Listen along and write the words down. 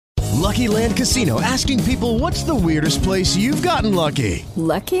Lucky Land Casino, asking people, what's the weirdest place you've gotten lucky?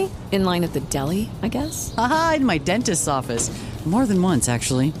 Lucky? In line at the deli, I guess? Aha, in my dentist's office. More than once,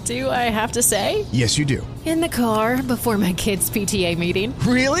 actually. Do I have to say? Yes, you do. In the car before my kids' PTA meeting.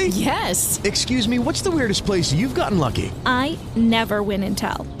 Really? Yes. Excuse me, what's the weirdest place you've gotten lucky? I never win and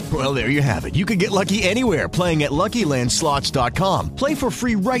tell. Well, there you have it. You can get lucky anywhere, playing at LuckyLandSlots.com. Play for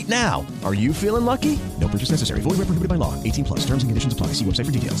free right now. Are you feeling lucky? No purchase necessary. Void where prohibited by law. 18 plus. Terms and conditions apply. See website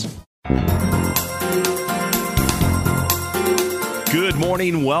for details. Good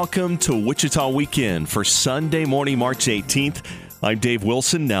morning. Welcome to Wichita Weekend for Sunday morning, March 18th. I'm Dave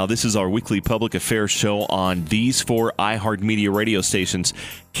Wilson. Now, this is our weekly public affairs show on these four iHeartMedia radio stations: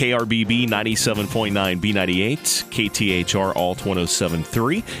 KRBB 97.9 B98, KTHR Alt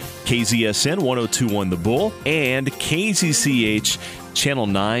 107.3, KZSN 102.1 The Bull, and KZCH Channel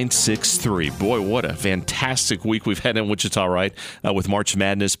 963. Boy, what a fantastic week we've had in Wichita, right? With March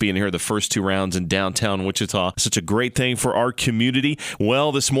Madness being here, the first two rounds in downtown Wichita. Such a great thing for our community.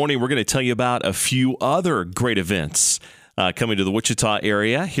 Well, this morning we're going to tell you about a few other great events coming to the Wichita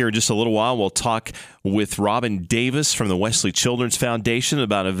area. Here in just a little while, we'll talk with Robyn Davis from the Wesley Children's Foundation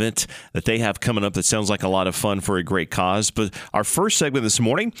about an event that they have coming up that sounds like a lot of fun for a great cause. But our first segment this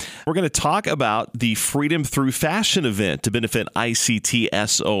morning, we're going to talk about the Freedom Through Fashion event to benefit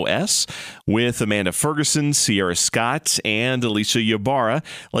ICTSOS with Amanda Ferguson, Sierra Scott, and Alicia Ybarra.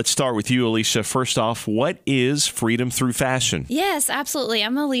 Let's start with you, Alicia. First off, what is Freedom Through Fashion? Yes, absolutely.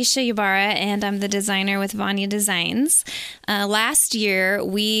 I'm Alicia Ybarra, and I'm the designer with Vanya Designs. Last year,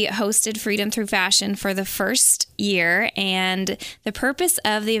 we hosted Freedom Through Fashion for the first year, and the purpose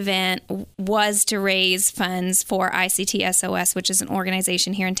of the event was to raise funds for ICTSOS, which is an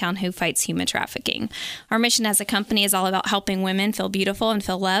organization here in town who fights human trafficking. Our mission as a company is all about helping women feel beautiful and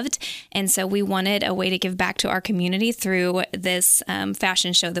feel loved, and so we wanted a way to give back to our community through this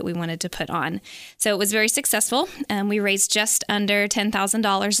fashion show that we wanted to put on. So it was very successful. We raised just under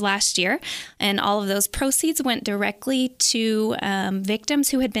 $10,000 last year, and all of those proceeds went directly to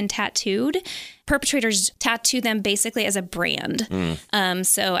victims who had been tattooed. Perpetrators tattoo them basically as a brand,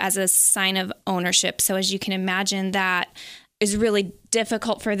 so as a sign of ownership. So as you can imagine, that is really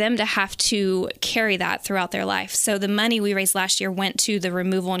difficult for them to have to carry that throughout their life. So the money we raised last year went to the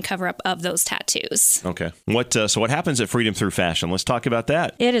removal and cover-up of those tattoos. Okay. So what happens at Freedom Through Fashion? Let's talk about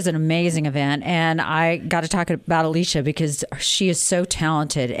that. It is an amazing event, and I got to talk about Alicia because she is so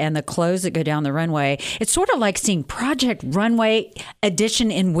talented, and the clothes that go down the runway, it's sort of like seeing Project Runway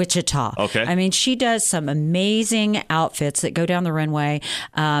edition in Wichita. Okay. I mean, she does some amazing outfits that go down the runway.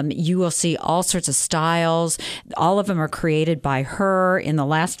 You will see all sorts of styles. All of them are created by her in the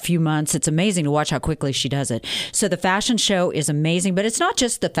last few months. It's amazing to watch how quickly she does it. So the fashion show is amazing, but it's not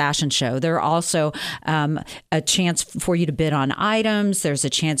just the fashion show. There are also a chance for you to bid on items. There's a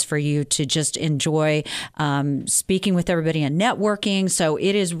chance for you to just enjoy speaking with everybody and networking. So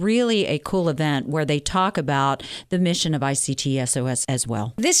it is really a cool event where they talk about the mission of ICTSOS as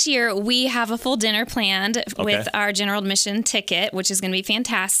well. This year, we have a full dinner planned with our general admission ticket, which is going to be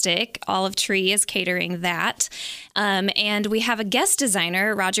fantastic. Olive Tree is catering that. And we have a guest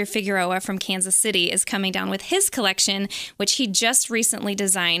designer, Roger Figueroa from Kansas City, is coming down with his collection, which he just recently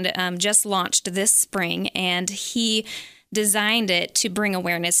designed, just launched this spring, and he designed it to bring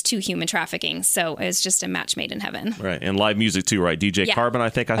awareness to human trafficking. So it's just a match made in heaven. Right. And live music too, right? DJ Carbon, I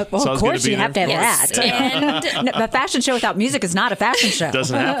think I saw is going to be there. Of course, you have to have that. And a fashion show without music is not a fashion show.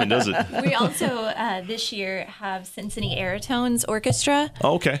 Doesn't happen, does it? We also, this year, have Cincinnati Aerotones Orchestra.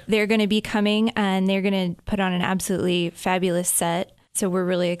 Oh, okay. They're going to be coming, and they're going to put on an absolutely fabulous set. So we're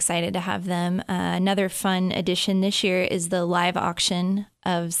really excited to have them. Another fun addition this year is the live auction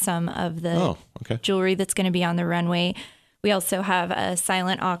of some of the jewelry that's going to be on the runway. We also have a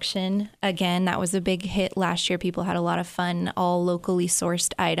silent auction. Again, that was a big hit last year. People had a lot of fun, all locally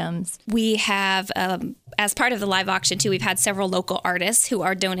sourced items. We have, as part of the live auction too, we've had several local artists who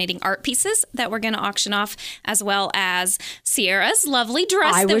are donating art pieces that we're going to auction off, as well as Sierra's lovely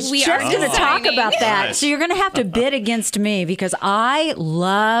dress I that was we just are going to talk designing. about that. Nice. So you're going to have to bid against me because I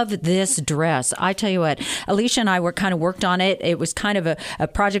love this dress. I tell you what, Alicia and I were kind of worked on it. It was kind of a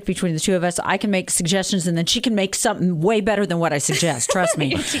project between the two of us. I can make suggestions and then she can make something way better than what I suggest. Trust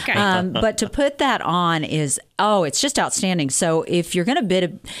me. But to put that on is Oh, it's just outstanding. So if you're going to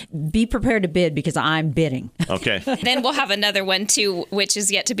bid, be prepared to bid because I'm bidding. Okay. Then we'll have another one too, which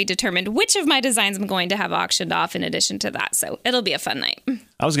is yet to be determined which of my designs I'm going to have auctioned off in addition to that. So it'll be a fun night.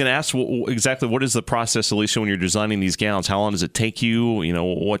 I was going to ask exactly what is the process, Alicia, when you're designing these gowns? How long does it take you?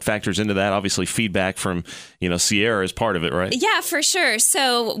 What factors into that? Obviously, feedback from, Sierra is part of it, right? Yeah, for sure.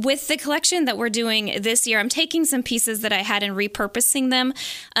 So with the collection that we're doing this year, I'm taking some pieces that I had and repurposing them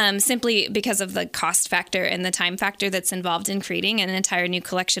simply because of the cost factor and the time factor that's involved in creating an entire new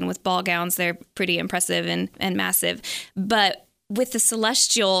collection with ball gowns. They're pretty impressive and massive. But with the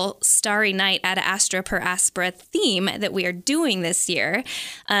celestial starry night ad astra per aspera theme that we are doing this year,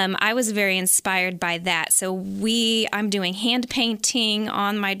 I was very inspired by that. So I'm doing hand painting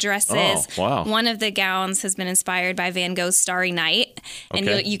on my dresses. Oh, wow. One of the gowns has been inspired by Van Gogh's Starry Night,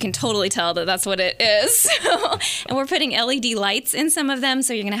 and you can totally tell that that's what it is. And we're putting LED lights in some of them,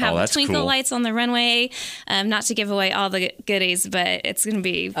 so you're going to have twinkle lights on the runway. Not to give away all the goodies, but it's going to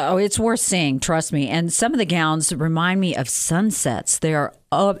be... Oh, it's worth seeing, trust me. And some of the gowns remind me of sunsets. They are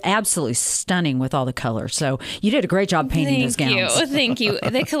absolutely stunning with all the colors. So you did a great job painting those gowns. Thank you.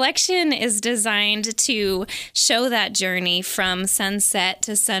 The collection is designed to show that journey from sunset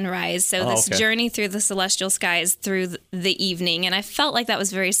to sunrise. So this journey through the celestial skies through the evening. And I felt like that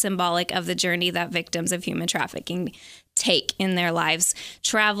was very symbolic of the journey that victims of human trafficking take in their lives,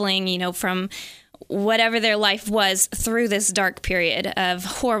 traveling, from whatever their life was through this dark period of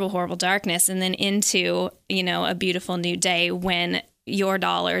horrible, horrible darkness, and then into, a beautiful new day when your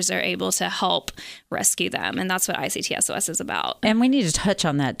dollars are able to help rescue them. And that's what ICTSOS is about. And we need to touch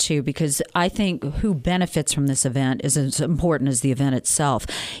on that too, because I think who benefits from this event is as important as the event itself.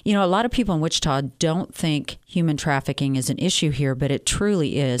 A lot of people in Wichita don't think human trafficking is an issue here, but it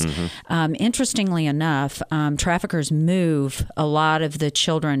truly is. Mm-hmm. Interestingly enough, traffickers move a lot of the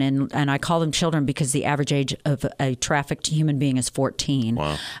children, and I call them children because the average age of a trafficked human being is 14.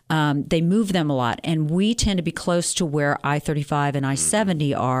 Wow. They move them a lot, and we tend to be close to where I-35 and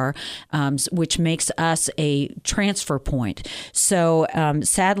I-70 are, which makes us a transfer point. So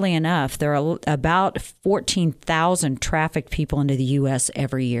sadly enough, there are about 14,000 trafficked people into the U.S.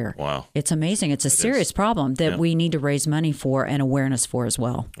 every year. Wow. It's amazing. It's a serious problem that we need to raise money for and awareness for as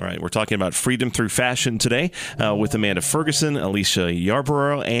well. All right. We're talking about freedom through fashion today with Amanda Ferguson, Alicia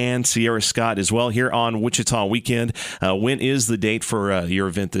Ybarra, and Sierra Scott as well here on Wichita Weekend. When is the date for your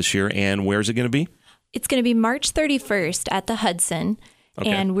event this year, and where is it going to be? It's going to be March 31st at the Hudson. Okay.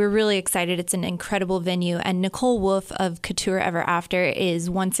 And we're really excited. It's an incredible venue. And Nicole Wolf of Couture Ever After is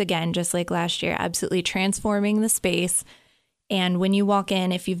once again, just like last year, absolutely transforming the space. And when you walk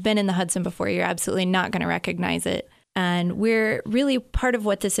in, if you've been in the Hudson before, you're absolutely not going to recognize it. And we're really, part of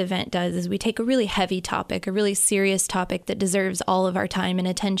what this event does is we take a really heavy topic, a really serious topic that deserves all of our time and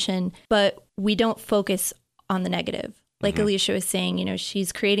attention, but we don't focus on the negative. Like Alicia was saying,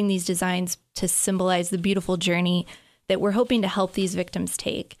 she's creating these designs to symbolize the beautiful journey that we're hoping to help these victims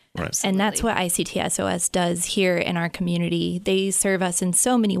take. Right. And that's what ICTSOS does here in our community. They serve us in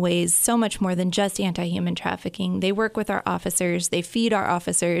so many ways, so much more than just anti-human trafficking. They work with our officers. They feed our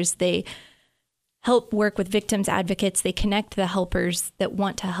officers. They help work with victims advocates. They connect the helpers that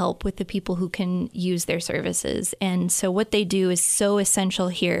want to help with the people who can use their services. And so what they do is so essential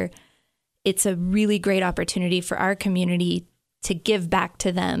here. It's a really great opportunity for our community to give back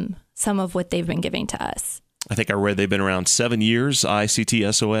to them some of what they've been giving to us. I think I read they've been around 7 years,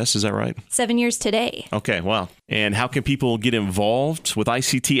 ICTSOS. Is that right? 7 years today. Okay, wow. And how can people get involved with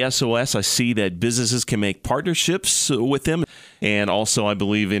ICTSOS? I see that businesses can make partnerships with them. And also, I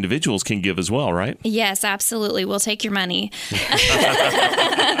believe individuals can give as well, right? Yes, absolutely. We'll take your money.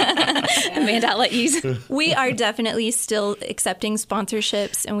 Amanda, I'll let you. We are definitely still accepting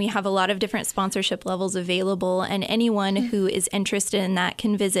sponsorships, and we have a lot of different sponsorship levels available. And anyone who is interested in that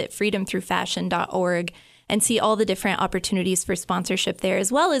can visit freedomthroughfashion.org and see all the different opportunities for sponsorship there, as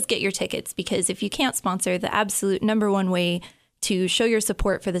well as get your tickets. Because if you can't sponsor, the absolute number one way to show your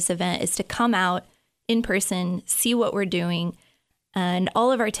support for this event is to come out in person, see what we're doing. And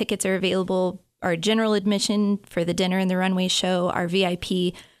all of our tickets are available, our general admission for the dinner and the runway show, our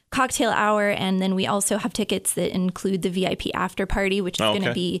VIP cocktail hour, and then we also have tickets that include the VIP after party, which is going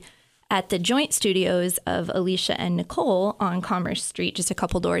to be at the joint studios of Alicia and Nicole on Commerce Street, just a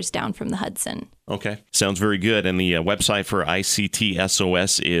couple doors down from the Hudson. Okay. Sounds very good. And the website for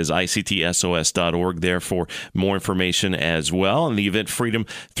ICTSOS is ICTSOS.org there for more information as well. And the event Freedom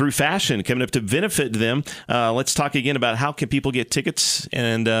Through Fashion coming up to benefit them. Let's talk again about how can people get tickets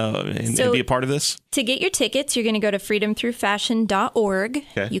and be a part of this? To get your tickets, you're going to go to freedomthroughfashion.org.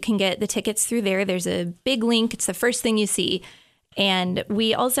 Okay. You can get the tickets through there. There's a big link. It's the first thing you see. And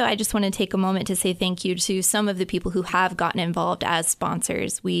I just want to take a moment to say thank you to some of the people who have gotten involved as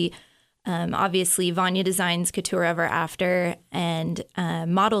sponsors. We obviously, Vanya Designs Couture Ever After, and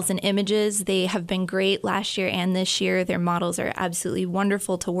Models and Images. They have been great last year and this year. Their models are absolutely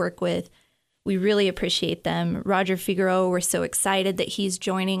wonderful to work with. We really appreciate them. Roger Figueroa, we're so excited that he's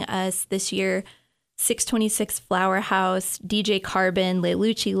joining us this year. 626 Flower House, DJ Carbon,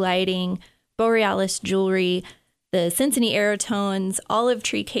 Lelucci Lighting, Borealis Jewelry, the Cincinnati Aerotones, Olive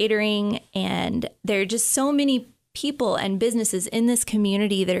Tree Catering, and there are just so many people and businesses in this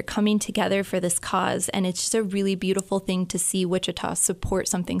community that are coming together for this cause. And it's just a really beautiful thing to see Wichita support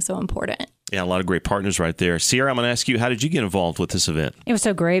something so important. Yeah, a lot of great partners right there. Sierra, I'm going to ask you, how did you get involved with this event? It was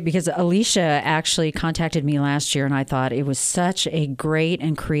so great because Alicia actually contacted me last year, and I thought it was such a great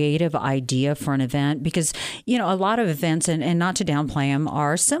and creative idea for an event because, a lot of events, and not to downplay them,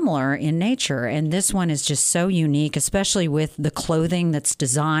 are similar in nature. And this one is just so unique, especially with the clothing that's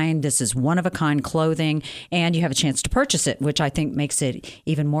designed. This is one-of-a-kind clothing, and you have a chance to purchase it, which I think makes it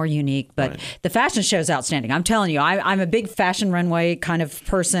even more unique. But the fashion show is outstanding. I'm telling you, I'm a big fashion runway kind of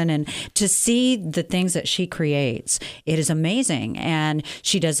person, and to see the things that she creates, it is amazing. And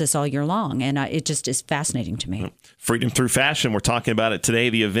she does this all year long, and it just is fascinating to me. Freedom Through Fashion, we're talking about it today,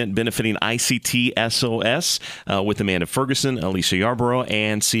 the event benefiting ICT SOS with Amanda Ferguson, Alicia Ybarra,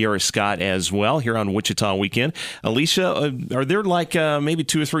 and Sierra Scott as well here on Wichita Weekend. Alicia, are there maybe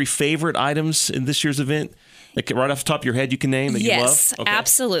 2 or 3 favorite items in this year's event? Right off the top of your head, you can name that you love? Yes, okay.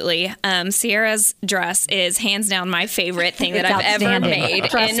 Absolutely. Sierra's dress is hands down my favorite thing that I've ever made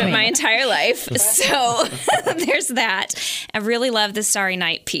in my entire life. So there's that. I really love the Starry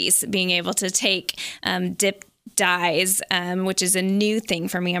Night piece, being able to take dip dyes, which is a new thing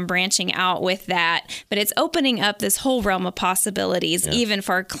for me. I'm branching out with that, but it's opening up this whole realm of possibilities, even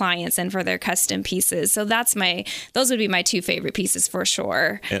for our clients and for their custom pieces. So those would be my 2 favorite pieces for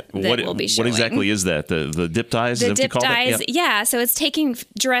sure. What exactly is that? The dip dyes? The dip dyes, yeah. So it's taking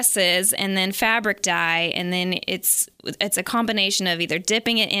dresses and then fabric dye, and then it's a combination of either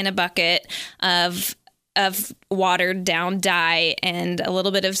dipping it in a bucket of watered down dye and a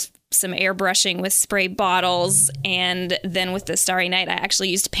little bit of some airbrushing with spray bottles, and then with the Starry Night I actually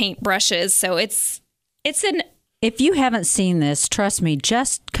used paint brushes. So if you haven't seen this, trust me,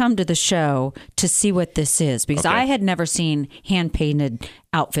 just come to the show to see what this is, because I had never seen hand-painted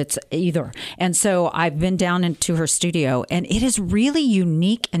outfits either. And so I've been down into her studio, and it is really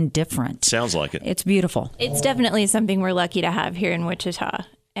unique and different. Sounds like it. It's beautiful. It's definitely something we're lucky to have here in Wichita,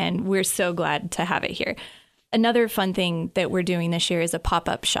 and we're so glad to have it here. Another fun thing that we're doing this year is a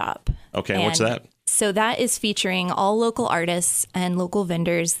pop-up shop. Okay, and what's that? So that is featuring all local artists and local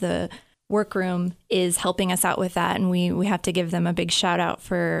vendors. The workroom is helping us out with that, and we have to give them a big shout out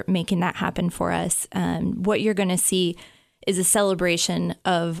for making that happen for us. What you're going to see is a celebration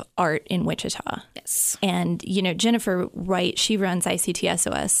of art in Wichita. Yes. And, Jennifer Wright, she runs ICT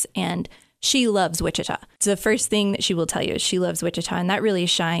SOS, and she loves Wichita. So the first thing that she will tell you is she loves Wichita, and that really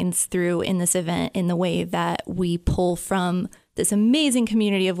shines through in this event in the way that we pull from this amazing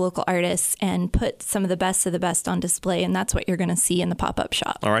community of local artists and put some of the best on display, and that's what you're going to see in the pop-up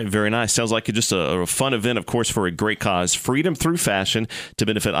shop. All right, very nice. Sounds like just a fun event, of course, for a great cause. Freedom Through Fashion to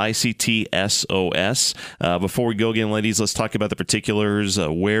benefit ICT SOS. Before we go again, ladies, let's talk about the particulars.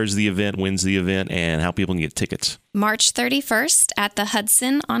 Where's the event, when's the event, and how people can get tickets. March 31st at the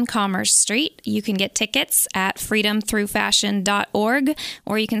Hudson on Commerce Street. You can get tickets at freedomthroughfashion.org,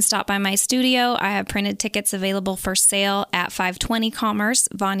 or you can stop by my studio. I have printed tickets available for sale at 520 Commerce,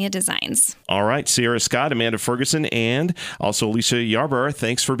 Vanya Designs. All right, Sierra Scott, Amanda Ferguson, and also Alicia Ybarra,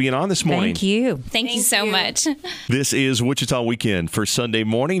 thanks for being on this morning. Thank you. Thank you so much. This is Wichita Weekend for Sunday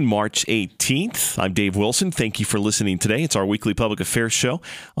morning, March 18th. I'm Dave Wilson. Thank you for listening today. It's our weekly public affairs show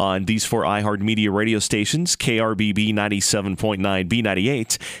on these 4 iHeartMedia radio stations, KRBB 97.9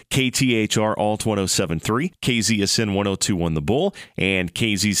 B98, KTHR Alt 107.3, KZSN 102.1 The Bull, and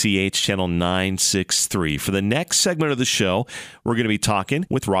KZCH Channel 963. For the next segment of the show, we're going to be talking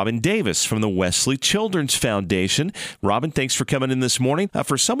with Robyn Davis from the Wesley Children's Foundation. Robyn, thanks for coming in this morning.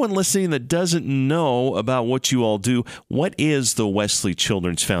 For someone listening that doesn't know about what you all do, what is the Wesley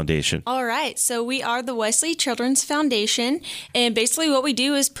Children's Foundation? All right, so we are the Wesley Children's Foundation, and basically what we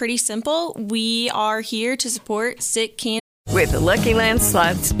do is pretty simple. We are here to support sick kids. With the Lucky Land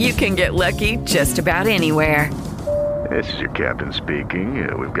Slots, you can get lucky just about anywhere. This is your captain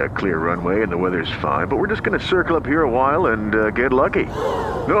speaking. We've got clear runway and the weather's fine, but we're just going to circle up here a while and get lucky.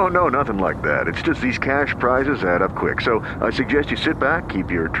 No, nothing like that. It's just these cash prizes add up quick. So I suggest you sit back,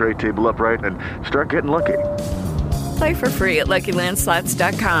 keep your tray table upright, and start getting lucky. Play for free at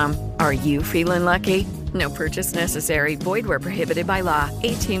LuckyLandSlots.com. Are you feeling lucky? No purchase necessary. Void where prohibited by law.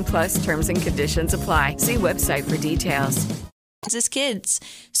 18 plus terms and conditions apply. See website for details. As kids.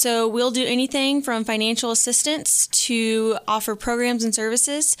 So we'll do anything from financial assistance to offer programs and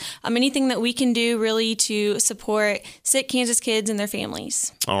services, anything that we can do really to support sick Kansas kids and their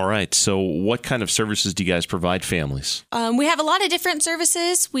families. All right. So what kind of services do you guys provide families? We have a lot of different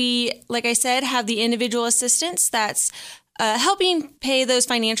services. We, like I said, have the individual assistance that's helping pay those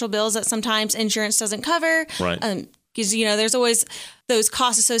financial bills that sometimes insurance doesn't cover. Right. Because, there's always those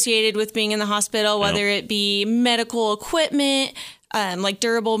costs associated with being in the hospital, whether it be medical equipment, like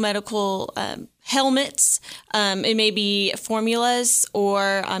durable medical helmets. It may be formulas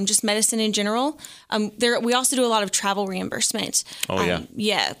or just medicine in general. We also do a lot of travel reimbursement. Oh, yeah.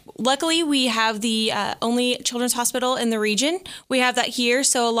 Yeah. Luckily, we have the only children's hospital in the region. We have that here.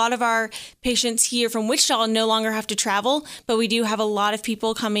 So a lot of our patients here from Wichita no longer have to travel, but we do have a lot of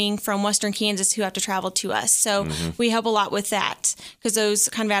people coming from Western Kansas who have to travel to us. So we help a lot with that because those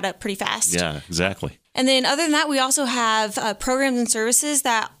kind of add up pretty fast. Yeah, exactly. And then other than that, we also have programs and services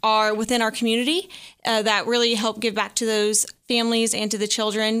that are within our community that really help give back to those families and to the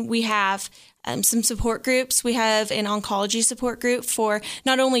children. We have some support groups. We have an oncology support group for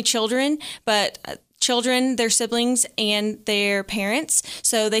not only children, but children, their siblings, and their parents.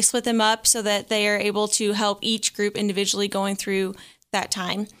 So they split them up so that they are able to help each group individually going through that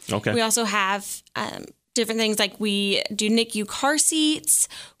time. Okay. We also have different things like we do NICU car seats.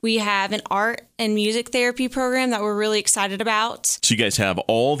 We have an art and music therapy program that we're really excited about. So you guys have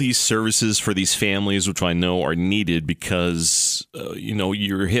all these services for these families, which I know are needed because,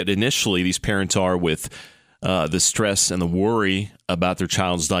 you're hit initially, these parents are with the stress and the worry about their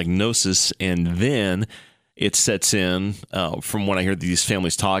child's diagnosis. And then it sets in, from what I hear these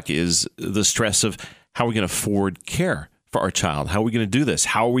families talk, is the stress of how are we going to afford care for our child? How are we going to do this?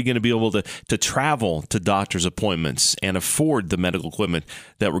 How are we going to be able to travel to doctor's appointments and afford the medical equipment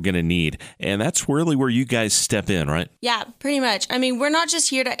that we're going to need? And that's really where you guys step in, right? Yeah, pretty much. I mean, we're not just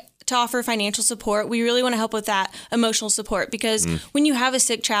here to offer financial support. We really want to help with that emotional support because when you have a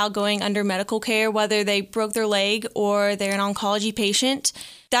sick child going under medical care, whether they broke their leg or they're an oncology patient,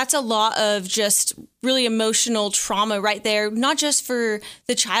 that's a lot of just really emotional trauma right there, not just for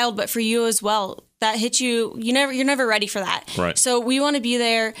the child, but for you as well. That hits you, you're never ready for that. Right. So we want to be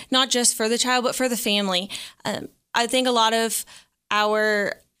there, not just for the child, but for the family. I think a lot of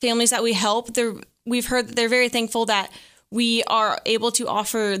our families that we help, we've heard that they're very thankful that we are able to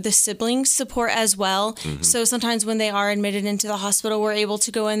offer the siblings support as well. So sometimes when they are admitted into the hospital, we're able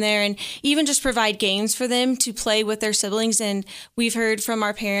to go in there and even just provide games for them to play with their siblings. And we've heard from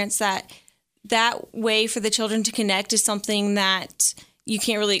our parents that way for the children to connect is something that you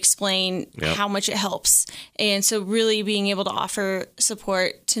can't really explain how much it helps. And so really being able to offer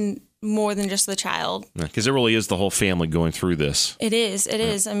support to more than just the child. Because it really is the whole family going through this. It is. It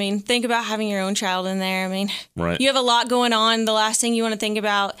is. I mean, think about having your own child in there. I mean, right. You have a lot going on. The last thing you want to think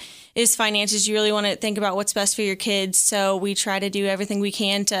about is finances. You really want to think about what's best for your kids. So we try to do everything we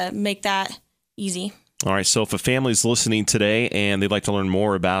can to make that easy. All right. So if a family's listening today and they'd like to learn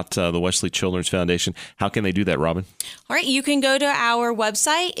more about the Wesley Children's Foundation, how can they do that, Robyn? All right. You can go to our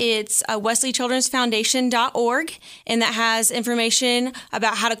website. It's wesleychildrensfoundation.org, and that has information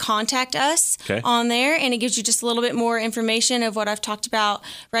about how to contact us on there. And it gives you just a little bit more information of what I've talked about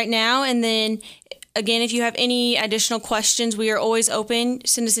right now. And then, again, if you have any additional questions, we are always open.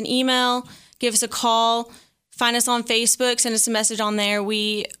 Send us an email, give us a call, find us on Facebook, send us a message on there.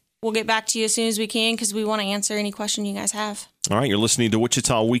 We'll get back to you as soon as we can because we want to answer any question you guys have. All right, you're listening to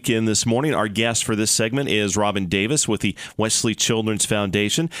Wichita Weekend this morning. Our guest for this segment is Robyn Davis with the Wesley Children's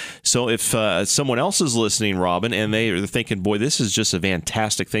Foundation. So if someone else is listening, Robyn, and they're thinking, boy, this is just a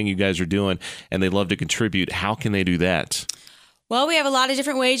fantastic thing you guys are doing, and they'd love to contribute, how can they do that? Well, we have a lot of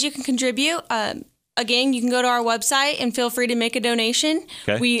different ways you can contribute. Again, you can go to our website and feel free to make a donation.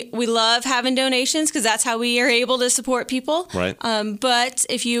 Okay. We love having donations because that's how we are able to support people. Right. But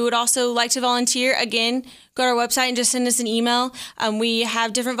if you would also like to volunteer, again, go to our website and just send us an email. We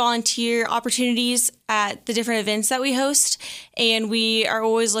have different volunteer opportunities at the different events that we host, and we are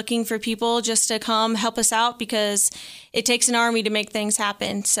always looking for people just to come help us out because it takes an army to make things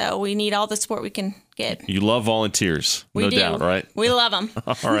happen. So we need all the support we can get. You love volunteers, no doubt, right? We love them.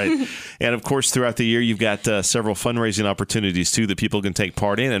 All right. And of course, throughout the year, you've got several fundraising opportunities too that people can take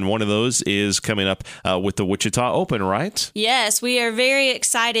part in. And one of those is coming up with the Wichita Open, right? Yes, we are very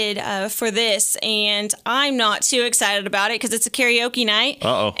excited for this. And I'm not too excited about it because it's a karaoke night.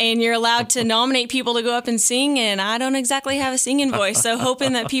 Uh-oh. And you're allowed to nominate people to go up and sing. And I don't exactly have a singing voice, so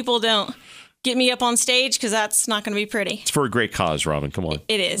hoping that people don't. get me up on stage because that's not going to be pretty. It's for a great cause, Robyn. Come on.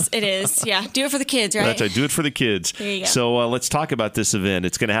 It is. It is. Yeah. Do it for the kids, right? That's right. Do it for the kids. There you go. So let's talk about this event.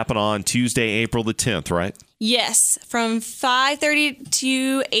 It's going to happen on Tuesday, April the 10th, right? Yes. From 5:30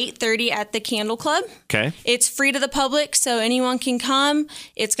 to 8:30 at the Candle Club. Okay. It's free to the public, so anyone can come.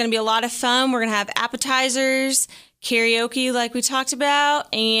 It's going to be a lot of fun. We're going to have appetizers, karaoke like we talked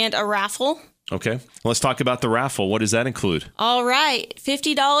about, and a raffle. Okay. Let's talk about the raffle. What does that include? All right.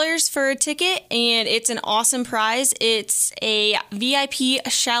 $50 for a ticket, and it's an awesome prize. It's a VIP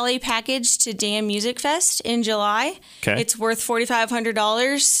chalet package to Damn Music Fest in July. Okay. It's worth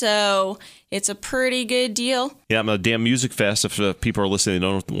 $4,500, so it's a pretty good deal. Yeah, Damn Music Fest, if people are listening and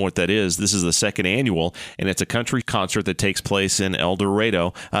don't know what that is, this is the second annual, and it's a country concert that takes place in El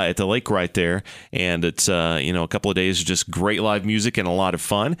Dorado at the lake right there. And it's, a couple of days of just great live music and a lot of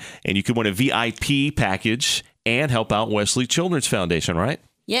fun. And you can win a VIP package and help out Wesley Children's Foundation, right?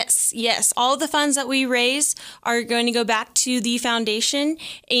 Yes, yes. All the funds that we raise are going to go back to the foundation,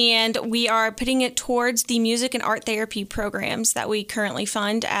 and we are putting it towards the music and art therapy programs that we currently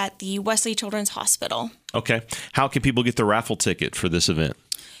fund at the Wesley Children's Hospital. Okay. How can people get the raffle ticket for this event?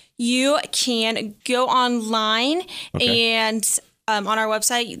 You can go online and on our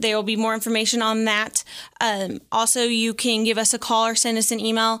website, there will be more information on that. Also, you can give us a call or send us an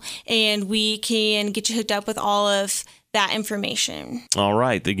email, and we can get you hooked up with all of that information. All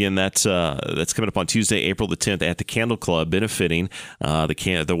right. Again, that's coming up on Tuesday, April the 10th at the Candle Club, benefiting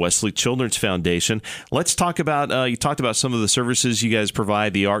the Wesley Children's Foundation. Let's talk about, you talked about some of the services you guys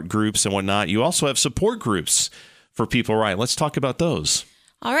provide, the art groups and whatnot. You also have support groups for people, right? Let's talk about those.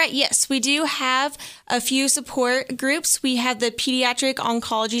 All right. Yes, we do have a few support groups. We have the pediatric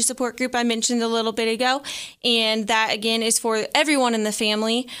oncology support group I mentioned a little bit ago, and that, again, is for everyone in the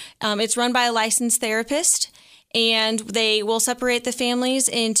family. It's run by a licensed therapist, and they will separate the families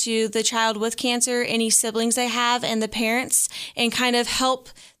into the child with cancer, any siblings they have, and the parents, and kind of help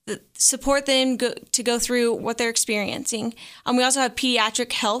support them to go through what they're experiencing. We also have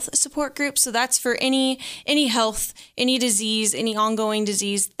pediatric health support groups, so that's for any health, any disease, any ongoing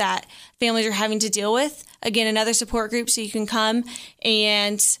disease that families are having to deal with. Again, another support group, so you can come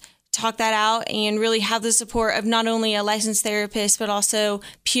and talk that out and really have the support of not only a licensed therapist, but also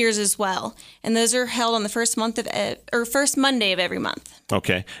peers as well. And those are held on the first Monday of every month.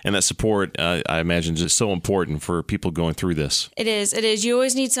 Okay. And that support, I imagine, is so important for people going through this. It is. It is. You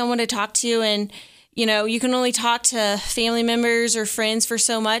always need someone to talk to, and you can only talk to family members or friends for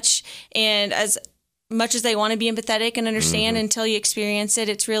so much. And as much as they want to be empathetic and understand, until you experience it,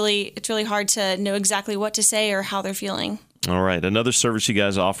 it's really hard to know exactly what to say or how they're feeling. All right. Another service you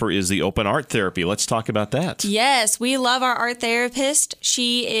guys offer is the open art therapy. Let's talk about that. Yes, we love our art therapist.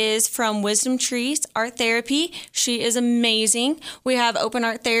 She is from Wisdom Trees Art Therapy. She is amazing. We have open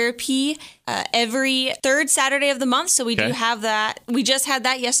art therapy every third Saturday of the month, so we do have that. We just had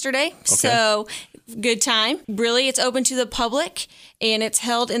that yesterday, so good time. Really, it's open to the public, and it's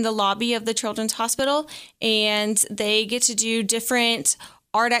held in the lobby of the Children's Hospital, and they get to do different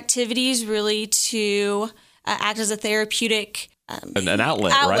art activities really to act as a therapeutic an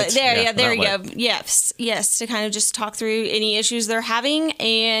outlet, right? There you go. Yes, to kind of just talk through any issues they're having,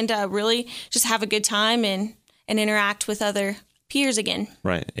 and really just have a good time and interact with other peers again.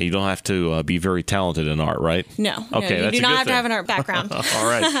 Right. You don't have to be very talented in art, right? No. Okay, you that's do not have thing. to have an art background. All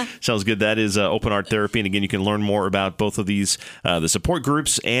right. Sounds good. That is open art therapy. And again, you can learn more about both of these, the support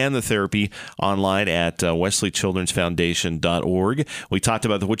groups and the therapy online at wesleychildrensfoundation.org. We talked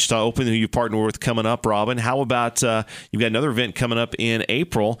about the Wichita Open, who you partner with coming up, Robyn. How about you've got another event coming up in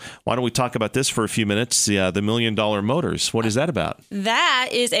April? Why don't we talk about this for a few minutes? The $1 Million Motors. What is that about? That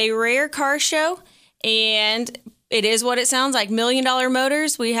is a rare car show, and it is what it sounds like, $1 Million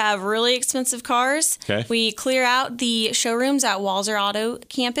Motors. We have really expensive cars. Okay. We clear out the showrooms at Walzer Auto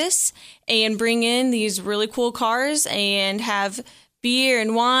Campus and bring in these really cool cars and have beer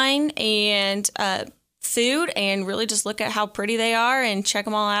and wine and food, and really just look at how pretty they are and check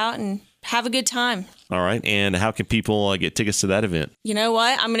them all out and have a good time. All right. And how can people get tickets to that event? You know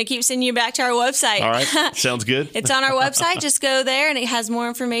what? I'm going to keep sending you back to our website. All right. Sounds good. It's on our website. Just go there, and it has more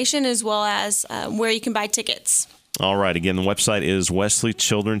information as well as where you can buy tickets. All right. Again, the website is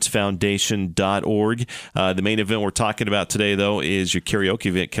wesleychildrensfoundation.org. The main event we're talking about today, though, is your karaoke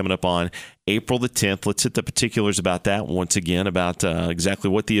event coming up on April the 10th. Let's hit the particulars about that once again, about exactly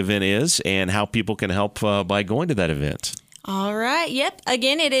what the event is and how people can help by going to that event. All right. Yep.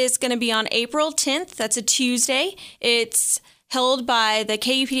 Again, it is going to be on April 10th. That's a Tuesday. It's held by the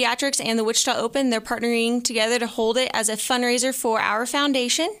KU Pediatrics and the Wichita Open. They're partnering together to hold it as a fundraiser for our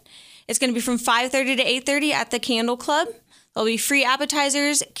foundation. It's going to be from 5:30 to 8:30 at the Candle Club. There'll be free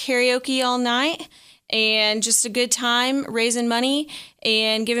appetizers, karaoke all night, and just a good time raising money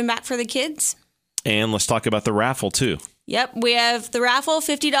and giving back for the kids. And let's talk about the raffle, too. Yep, we have the raffle,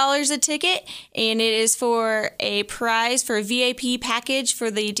 $50 a ticket, and it is for a prize for a VIP package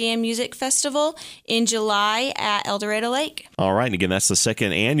for the Dam Music Festival in July at El Dorado Lake. All right, and again, that's the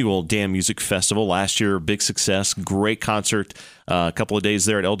second annual Dam Music Festival. Last year, big success, great concert. A couple of days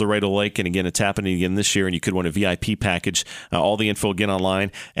there at El Dorado Lake, and again, it's happening again this year, and you could win a VIP package. All the info again online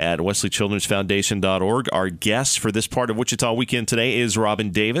at wesleychildrensfoundation.org. Our guest for this part of Wichita Weekend today is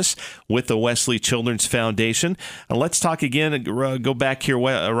Robyn Davis with the Wesley Children's Foundation. Let's talk again, go back here,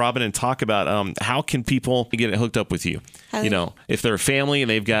 Robyn, and talk about how can people get hooked up with you? You know, if they're a family and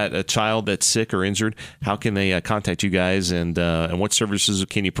they've got a child that's sick or injured, how can they contact you guys, and what services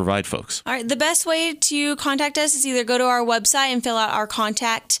can you provide folks? All right, the best way to contact us is either go to our website and fill out our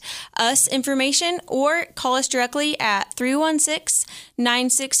contact us information, or call us directly at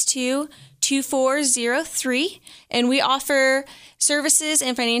 316-962-2403. And we offer services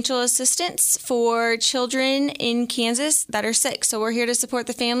and financial assistance for children in Kansas that are sick. So we're here to support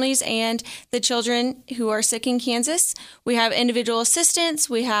the families and the children who are sick in Kansas. We have individual assistance.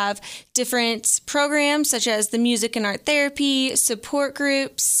 We have different programs such as the music and art therapy, support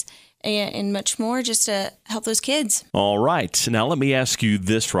groups, and much more, just to help those kids. All right. Now, let me ask you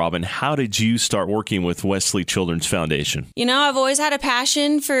this, Robyn. How did you start working with Wesley Children's Foundation? You know, I've always had a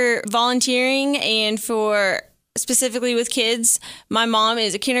passion for volunteering and for specifically with kids. My mom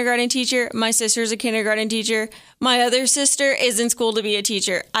is a kindergarten teacher. My sister's a kindergarten teacher. My other sister is in school to be a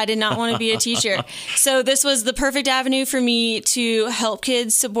teacher. I did not want to be a teacher. So this was the perfect avenue for me to help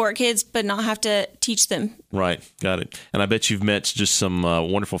kids, support kids, but not have to teach them. Right. Got it. And I bet you've met just some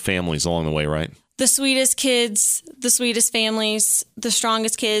wonderful families along the way, right? The sweetest kids, the sweetest families, the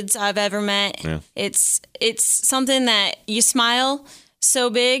strongest kids I've ever met. Yeah. It's something that you smile so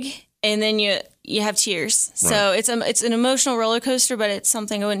big and then you have tears. Right. So it's an emotional roller coaster, but it's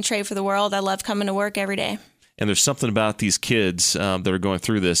something I wouldn't trade for the world. I love coming to work every day. And there's something about these kids that are going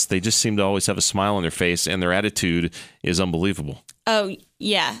through this. They just seem to always have a smile on their face, and their attitude is unbelievable. Oh,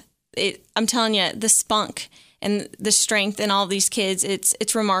 yeah. I'm telling you, the spunk and the strength in all these kids,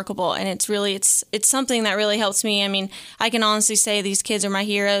 it's remarkable. And it's something that really helps me. I mean, I can honestly say these kids are my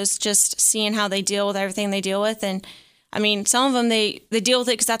heroes, just seeing how they deal with everything they deal with. And I mean, some of them, they deal with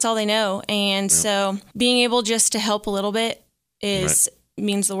it because that's all they know. And so being able just to help a little bit means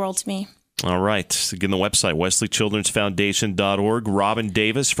the world to me. All right. Again, the website, wesleychildrensfoundation.org. Robyn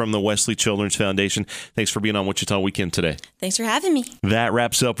Davis from the Wesley Children's Foundation. Thanks for being on Wichita Weekend today. Thanks for having me. That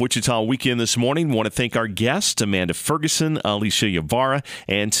wraps up Wichita Weekend this morning. We want to thank our guests, Amanda Ferguson, Alicia Ybarra,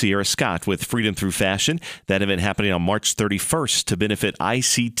 and Sierra Scott with Freedom Through Fashion. That event happening on March 31st to benefit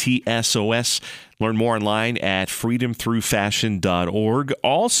ICTSOS. Learn more online at freedomthroughfashion.org.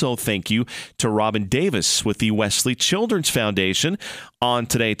 Also, thank you to Robyn Davis with the Wesley Children's Foundation on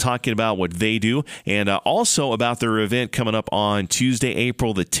today, talking about what they do, and also about their event coming up on Tuesday,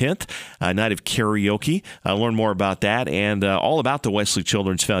 April the 10th, night of karaoke. Learn more about that and all about the Wesley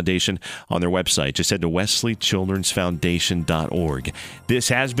Children's Foundation on their website. Just head to wesleychildrensfoundation.org. This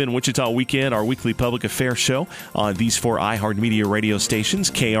has been Wichita Weekend, our weekly public affairs show on these four iHeartMedia radio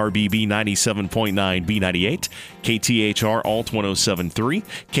stations: KRBB 97.9 B98, KTHR Alt 107.3,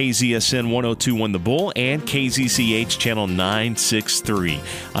 KZSN 102.1 The Bull, and KZCH Channel 963.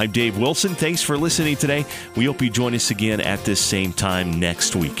 I'm Dave Wilson. Thanks for listening today. We hope you join us again at this same time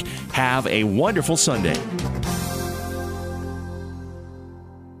next week. Have a wonderful Sunday.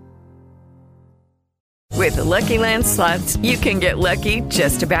 With the Lucky Land Slots, you can get lucky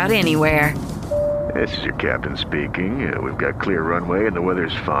just about anywhere. This is your captain speaking. We've got clear runway and the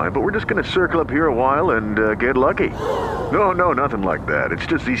weather's fine, but we're just going to circle up here a while and get lucky. No, nothing like that. It's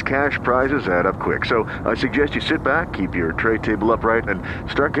just these cash prizes add up quick. So I suggest you sit back, keep your tray table upright, and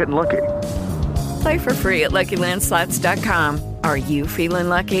start getting lucky. Play for free at LuckyLandSlots.com. Are you feeling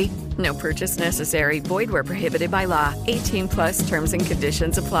lucky? No purchase necessary. Void where prohibited by law. 18+ terms and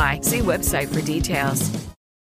conditions apply. See website for details.